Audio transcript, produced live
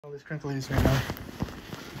All these crinklies right now.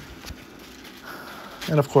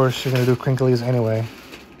 And of course, you're going to do crinklies anyway,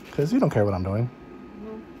 because you don't care what I'm doing.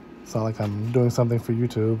 No, It's not like I'm doing something for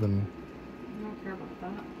YouTube and, I don't care about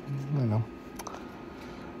that. you know.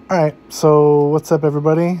 All right, so what's up,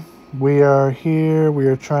 everybody? We are here. We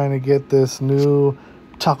are trying to get this new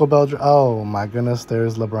Taco Bell. Oh, my goodness,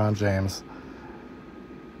 there's LeBron James.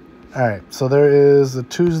 All right, so there is a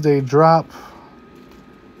Tuesday drop.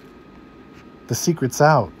 The secret's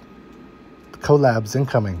out. The collab's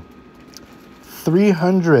incoming.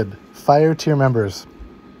 300 Fire Tier members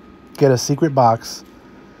get a secret box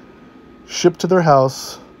shipped to their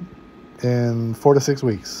house in 4 to 6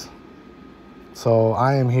 weeks. So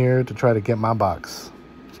I am here to try to get my box.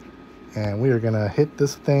 And we are going to hit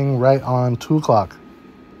this thing right on 2 o'clock.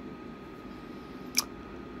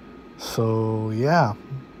 So, yeah.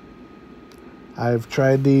 I've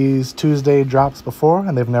tried these Tuesday drops before,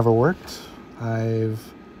 and they've never worked. I've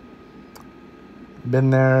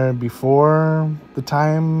been there before the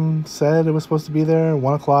time said it was supposed to be there.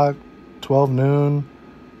 1 o'clock, 12 noon,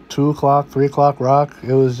 2 o'clock, 3 o'clock rock.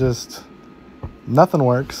 It was just, nothing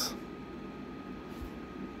works.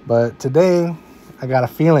 But today, I got a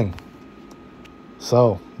feeling.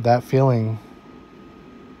 So, that feeling,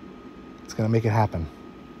 it's going to make it happen.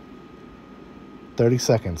 30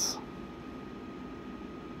 seconds.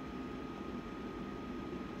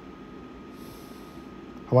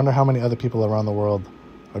 I wonder how many other people around the world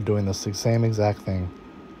are doing the same exact thing,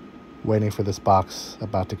 waiting for this box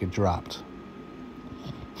about to get dropped.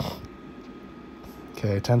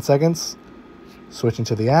 Okay, 10 seconds. Switching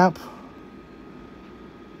to the app.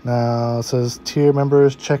 Now it says tier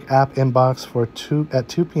members check app inbox at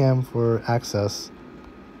 2 p.m. for access.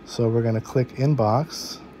 So we're going to click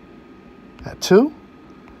inbox at 2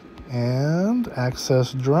 and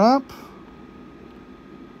access drop.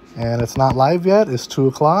 And it's not live yet. It's 2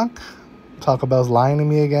 o'clock. Taco Bell's lying to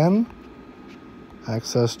me again.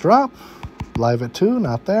 Access drop. Live at 2.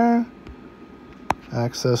 Not there.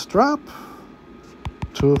 Access drop.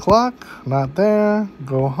 2 o'clock. Not there.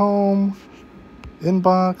 Go home.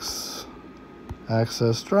 Inbox.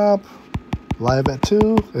 Access drop. Live at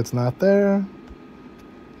 2. It's not there.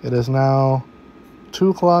 It is now 2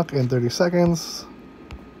 o'clock and 30 seconds.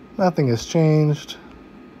 Nothing has changed.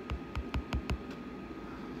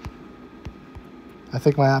 I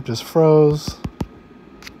think my app just froze,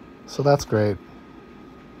 so that's great.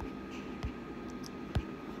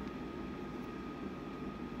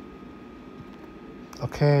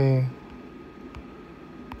 Okay.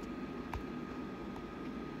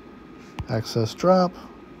 Access drop.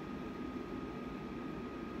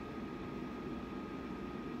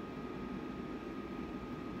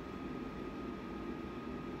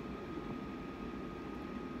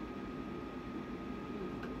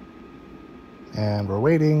 And we're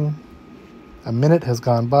waiting. A minute has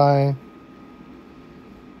gone by.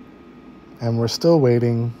 And we're still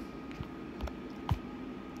waiting.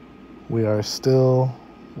 We are still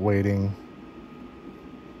waiting.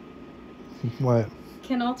 What?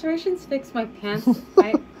 Can alterations fix my pants?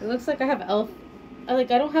 It looks like I have I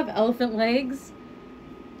don't have elephant legs.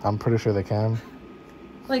 I'm pretty sure they can.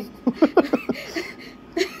 Like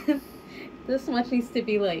this much needs to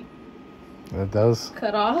be like It does.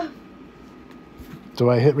 cut off. Do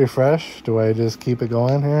I hit refresh? Do I just keep it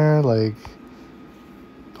going here? Like,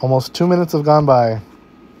 almost 2 minutes have gone by.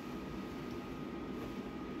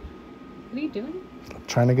 What are you doing? I'm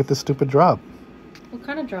trying to get this stupid drop What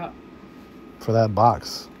kind of drop? for that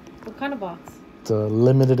box. What kind of box? It's a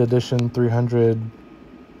limited edition 300.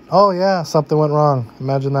 Oh, yeah, something went wrong.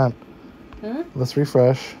 Imagine that. Huh? Let's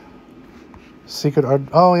refresh. Secret art.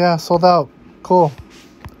 Oh, yeah, sold out. Cool.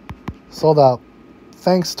 Sold out.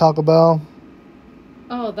 Thanks, Taco Bell.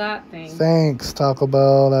 Oh, that thing. Thanks, Taco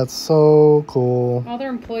Bell. That's so cool. All their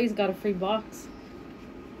employees got a free box.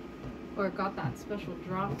 Or got that special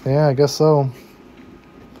drop. Yeah, I guess so.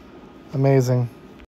 Amazing.